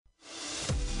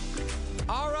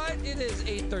is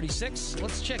 8:36.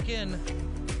 Let's check in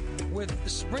with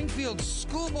Springfield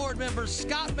School Board member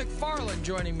Scott McFarland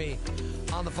joining me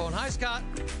on the phone. Hi, Scott.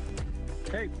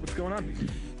 Hey, what's going on?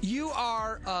 You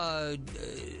are,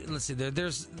 let's see,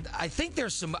 I think,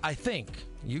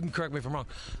 you can correct me if I'm wrong,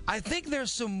 I think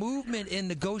there's some movement in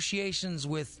negotiations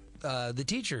with the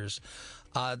teachers.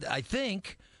 I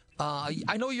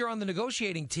know you're on the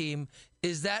negotiating team.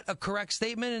 Is that a correct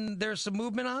statement and there's some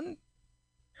movement on?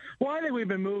 Well, I think we've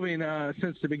been moving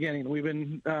since the beginning. We've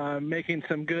been making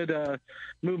some good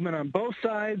movement on both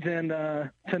sides, and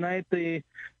tonight the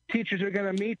teachers are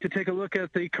going to meet to take a look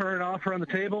at the current offer on the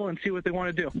table and see what they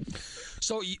want to do.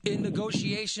 So in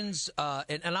negotiations,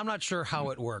 and I'm not sure how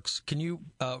it works, can you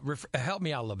help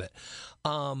me out a little bit?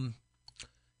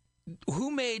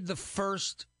 Who made the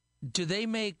first, do they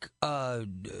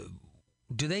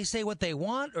say what they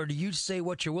want, or do you say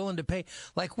what you're willing to pay?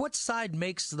 Like, what side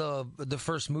makes the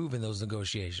first move in those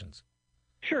negotiations?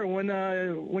 Sure.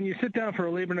 When you sit down for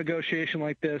a labor negotiation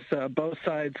like this, both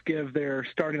sides give their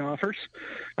starting offers,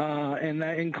 and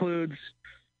that includes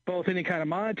both any kind of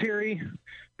monetary,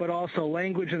 but also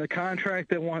language in the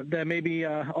contract that may be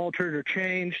altered or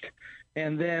changed.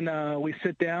 And then we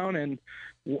sit down and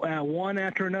one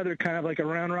after another, kind of like a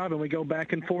round robin, we go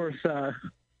back and forth,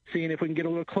 seeing if we can get a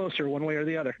little closer one way or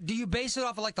the other. Do you base it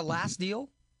off of like the last deal?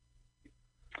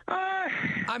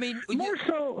 I mean, more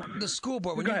so the school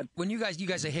board. When you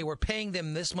guys say, "Hey, we're paying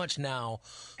them this much now,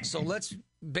 so let's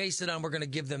base it on we're going to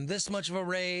give them this much of a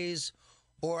raise,"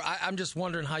 or I'm just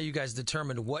wondering how you guys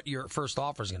determined what your first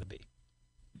offer is going to be.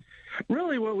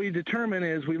 Really, what we determine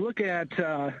is we look at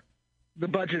the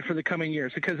budget for the coming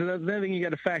years, because the other thing you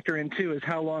got to factor in too is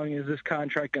how long is this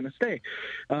contract going to stay.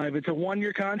 If it's a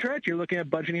 1-year contract, you're looking at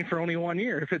budgeting for only 1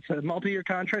 year. If it's a multi-year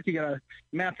contract, you got to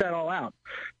map that all out.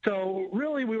 So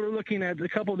really, we were looking at a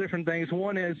couple of different things.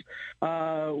 One is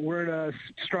we're in a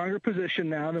stronger position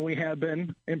now than we have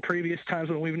been in previous times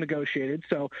when we've negotiated.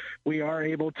 So we are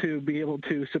able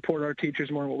to support our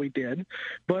teachers more than what we did,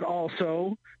 but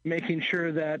also making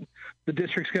sure that the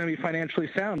district's going to be financially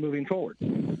sound moving forward.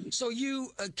 So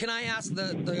can I ask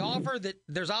the offer that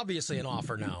there's obviously an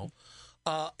offer now?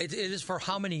 It is for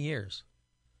how many years?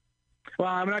 Well,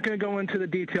 I'm not going to go into the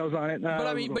details on it. But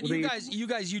I mean, you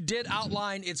guys, you did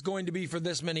outline it's going to be for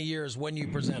this many years when you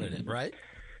presented it, right?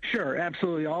 Sure,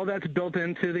 absolutely. All that's built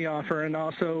into the offer, and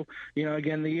also,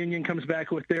 again, the union comes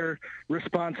back with their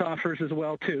response offers as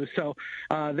well too. So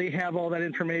they have all that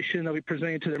information that we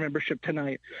presented to their membership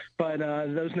tonight. But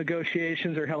those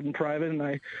negotiations are held in private,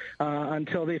 and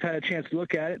until they've had a chance to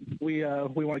look at it, we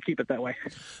want to keep it that way.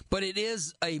 But it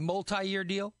is a multi-year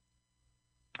deal?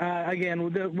 Again,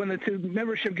 when the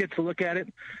membership gets to look at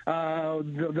it,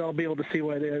 they'll be able to see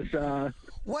what it is.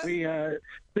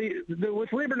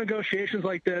 With labor negotiations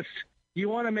like this, you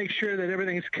want to make sure that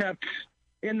everything's kept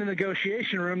in the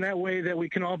negotiation room. That way that we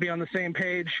can all be on the same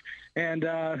page and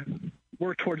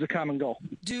work towards a common goal.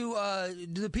 Do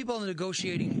the people in the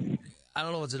negotiating, I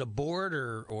don't know, is it a board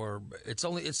or it's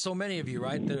so many of you,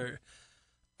 right, that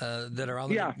are on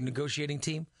the negotiating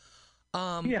team?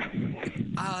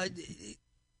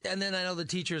 And then I know the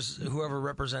teachers, whoever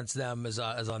represents them, is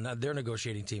on their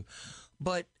negotiating team.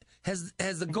 But has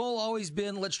the goal always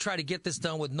been, let's try to get this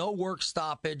done with no work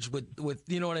stoppage, with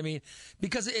you know what I mean?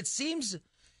 Because it seems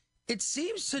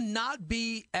to not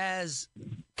be as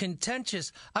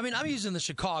contentious. I mean, I'm using the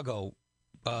Chicago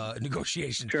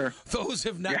negotiations. Sure. Those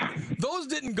have not. Yeah. Those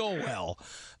didn't go well.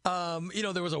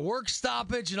 There was a work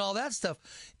stoppage and all that stuff.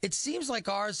 It seems like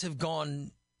ours have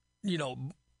gone,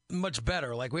 much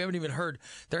better. Like, we haven't even heard,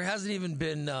 there hasn't even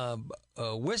been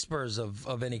whispers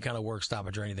of any kind of work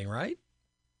stoppage or anything, right?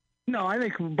 No, I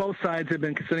think both sides have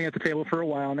been sitting at the table for a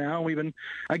while now. We've been,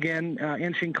 again,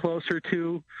 inching closer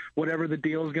to whatever the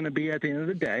deal is going to be at the end of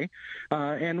the day.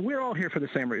 And we're all here for the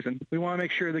same reason. We want to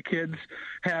make sure the kids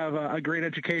have a great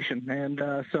education. And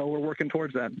so we're working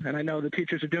towards that. And I know the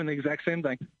teachers are doing the exact same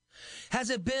thing. Has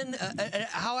it been,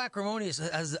 how acrimonious,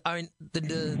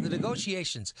 the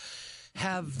negotiations,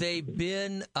 have they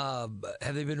been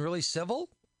really civil?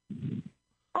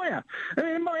 Oh, yeah. I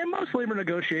mean, most labor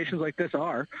negotiations like this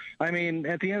are. I mean,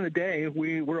 at the end of the day,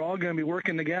 we're all going to be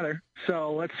working together.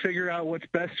 So let's figure out what's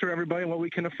best for everybody and what we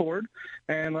can afford,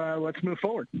 and let's move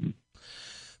forward.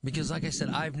 Because, like I said,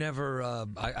 I've never,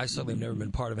 I certainly have never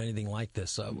been part of anything like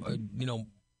this.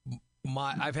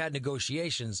 I've had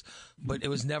negotiations, but it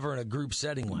was never in a group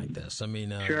setting like this. I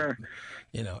mean, sure.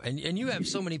 And you have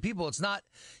so many people. It's not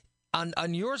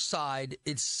on your side.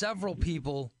 It's several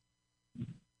people.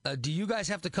 Do you guys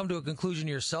have to come to a conclusion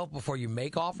yourself before you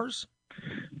make offers?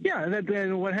 Yeah,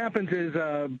 then what happens is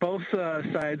both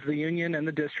sides, the union and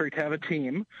the district, have a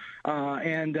team,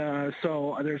 and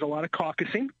so there's a lot of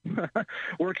caucusing,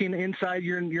 working inside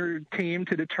your team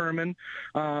to determine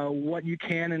what you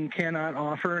can and cannot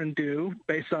offer and do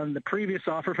based on the previous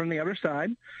offer from the other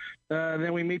side.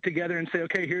 Then we meet together and say,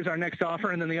 okay, here's our next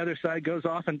offer, and then the other side goes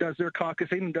off and does their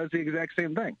caucusing and does the exact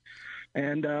same thing.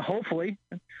 And hopefully,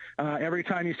 every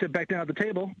time you sit back down at the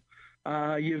table,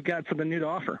 you've got something new to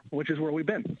offer, which is where we've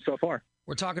been so far.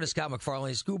 We're talking to Scott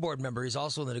McFarlane, a school board member. He's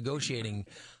also in the negotiating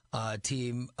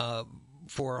team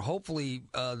for hopefully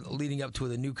leading up to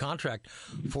the new contract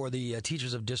for the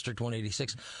teachers of District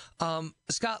 186.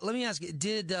 Scott, let me ask you,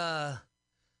 did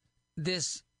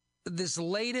this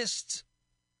latest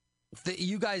that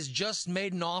you guys just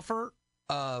made an offer,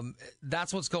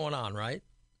 that's what's going on, right?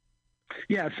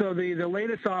 Yeah, so the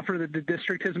latest offer that the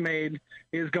district has made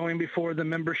is going before the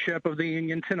membership of the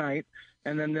union tonight,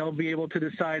 and then they'll be able to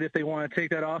decide if they want to take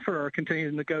that offer or continue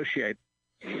to negotiate.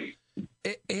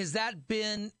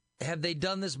 Have they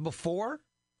done this before?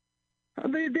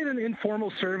 They did an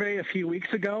informal survey a few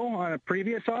weeks ago on a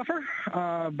previous offer,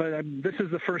 but this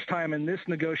is the first time in this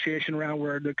negotiation round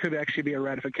where there could actually be a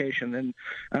ratification. And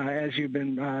as you've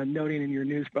been noting in your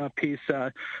news piece,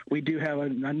 we do have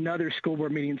another school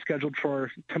board meeting scheduled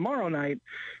for tomorrow night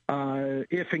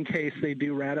if in case they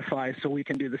do ratify, so we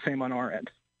can do the same on our end.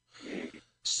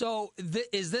 So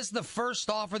is this the first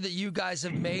offer that you guys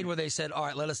have made where they said, all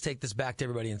right, let us take this back to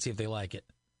everybody and see if they like it?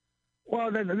 Well,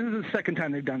 this is the second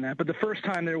time they've done that, but the first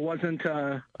time there wasn't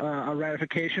a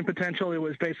ratification potential. It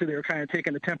was basically they were kind of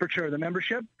taking the temperature of the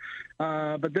membership,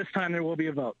 but this time there will be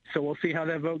a vote. So we'll see how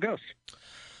that vote goes.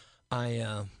 I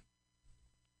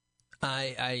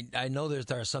know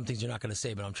there are some things you're not going to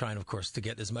say, but I'm trying, of course, to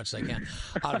get as much as I can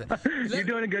out of it. You're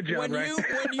doing a good job, right?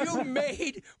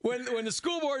 When the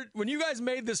school board, when you guys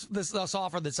made this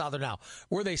offer that's out there now,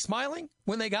 were they smiling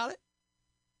when they got it?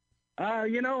 I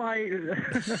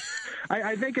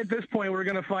think at this point we're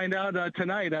going to find out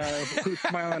tonight who's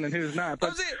smiling and who's not.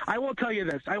 But I will tell you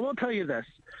this.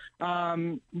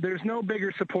 There's no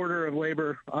bigger supporter of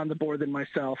labor on the board than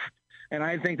myself. And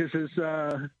I think this is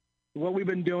what we've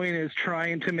been doing is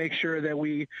trying to make sure that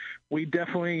we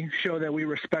definitely show that we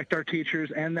respect our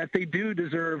teachers and that they do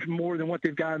deserve more than what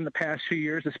they've got in the past few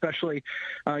years, especially,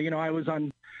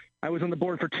 I was on the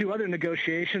board for two other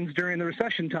negotiations during the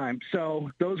recession time.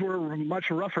 So those were much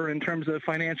rougher in terms of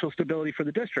financial stability for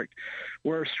the district.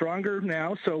 We're stronger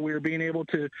now, so we're being able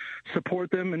to support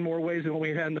them in more ways than what we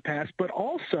had in the past. But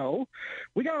also,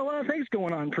 we got a lot of things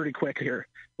going on pretty quick here.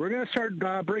 We're going to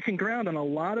start breaking ground on a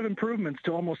lot of improvements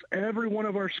to almost every one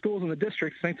of our schools in the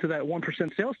district thanks to that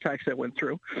 1% sales tax that went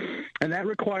through. And that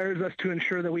requires us to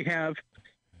ensure that we have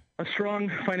a strong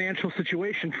financial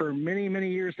situation for many, many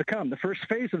years to come. The first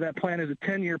phase of that plan is a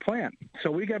 10-year plan.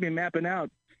 So we got to be mapping out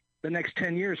the next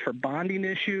 10 years for bonding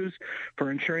issues,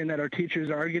 for ensuring that our teachers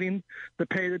are getting the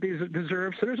pay that they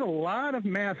deserve. So there's a lot of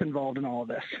math involved in all of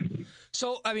this.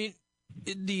 So, I mean,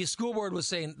 the school board was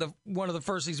saying one of the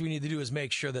first things we need to do is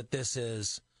make sure that this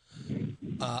is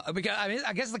because,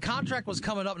 I guess the contract was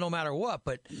coming up no matter what,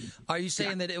 but are you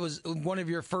saying that it was one of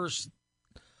your first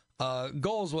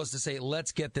goals was to say,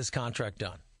 let's get this contract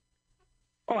done?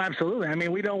 Oh, absolutely. I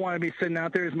mean, we don't want to be sitting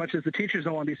out there as much as the teachers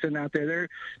don't want to be sitting out there.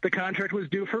 The contract was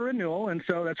due for renewal, and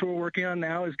so that's what we're working on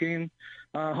now is getting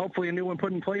hopefully a new one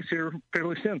put in place here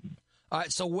fairly soon. All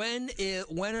right. So when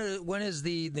is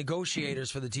the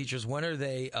negotiators for the teachers? When are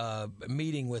they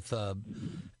meeting with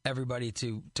everybody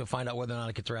to find out whether or not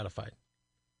it gets ratified?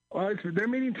 Well, they're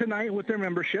meeting tonight with their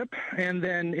membership, and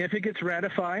then if it gets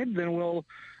ratified, then we'll,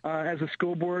 as a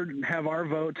school board, have our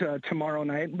vote tomorrow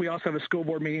night. We also have a school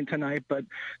board meeting tonight, but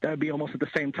that would be almost at the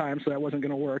same time, so that wasn't going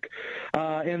to work.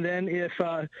 And then if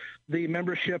the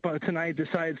membership tonight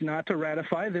decides not to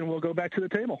ratify, then we'll go back to the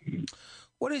table.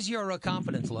 What is your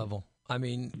confidence level? I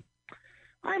mean,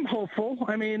 I'm hopeful.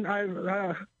 I mean,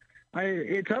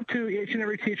 it's up to each and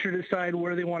every teacher to decide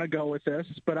where they want to go with this,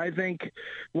 but I think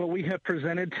what we have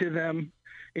presented to them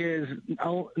is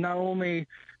not only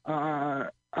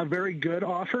a very good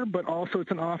offer, but also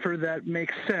it's an offer that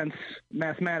makes sense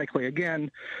mathematically.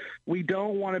 Again, we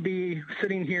don't want to be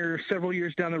sitting here several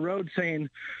years down the road saying,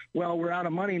 well, we're out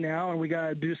of money now and we got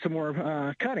to do some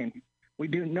more cutting.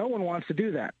 No one wants to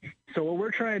do that. So what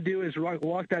we're trying to do is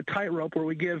walk that tightrope where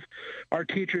we give our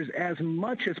teachers as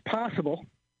much as possible,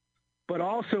 but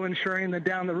also ensuring that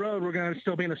down the road we're going to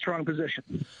still be in a strong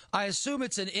position. I assume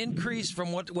it's an increase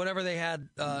from whatever they had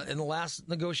in the last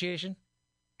negotiation?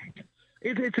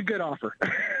 It's a good offer.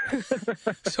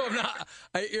 So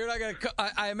you're not going to.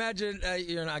 I imagine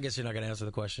you're not. I guess you're not going to answer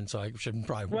the question. So I shouldn't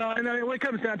probably. Well, and what it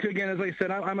comes down to again, as I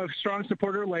said, I'm a strong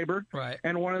supporter of labor. Right.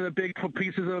 And one of the big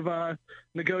pieces of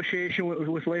negotiation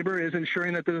with labor is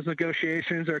ensuring that those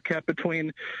negotiations are kept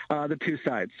between the two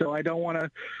sides. So I don't want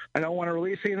to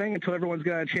release anything until everyone's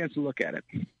got a chance to look at it.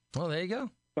 Well, there you go.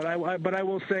 But I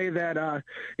will say that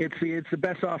it's the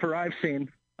best offer I've seen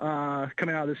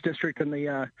coming out of this district in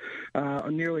the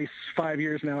nearly 5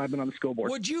 years now I've been on the school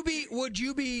board. Would you be?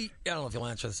 I don't know if you'll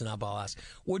answer this or not, but I'll ask.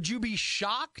 Would you be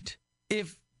shocked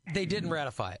if they didn't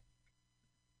ratify it?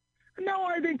 No,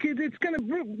 I think it's going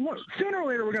to sooner or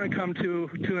later we're going to come to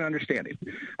an understanding.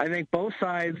 I think both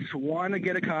sides want to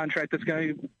get a contract that's going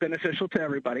to be beneficial to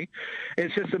everybody.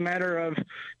 It's just a matter of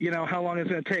how long it's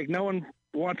going to take. No one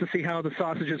want to see how the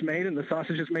sausage is made, and the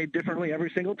sausage is made differently every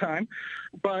single time.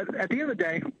 But at the end of the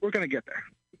day, we're going to get there.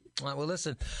 All right, well,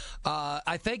 listen,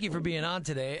 I thank you for being on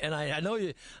today, and I know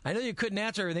you couldn't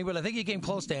answer everything, but I think you came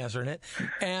close to answering it,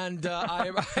 and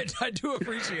I do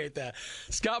appreciate that.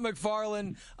 Scott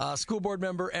McFarland, school board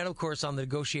member, and of course on the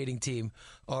negotiating team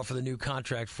for the new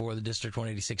contract for the District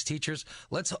 186 teachers.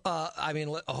 Let's,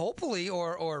 hopefully,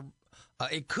 or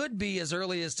it could be as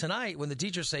early as tonight when the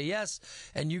teachers say yes,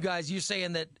 and you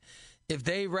saying that if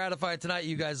they ratify it tonight,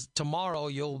 you guys tomorrow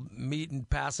you'll meet and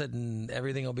pass it, and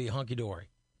everything will be hunky dory.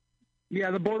 Yeah,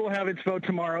 the board will have its vote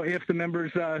tomorrow if the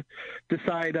members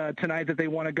decide tonight that they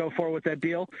want to go forward with that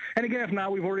deal. And again, if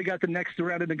not, we've already got the next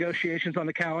round of negotiations on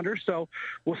the calendar, so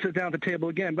we'll sit down at the table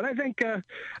again. But I think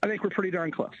we're pretty darn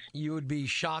close. You would be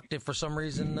shocked if for some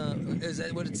reason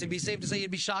would it be safe to say you'd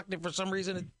be shocked if for some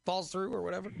reason it falls through or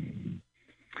whatever?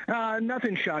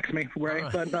 Nothing shocks me, Ray,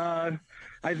 but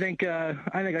I think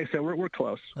like I said, we're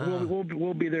close.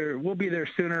 We'll be there. We'll be there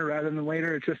sooner rather than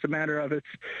later. It's just a matter of if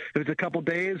it's a couple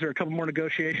days or a couple more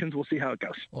negotiations. We'll see how it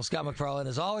goes. Well, Scott McFarland,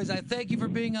 as always, I thank you for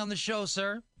being on the show,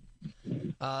 sir.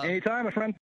 Anytime, my friend.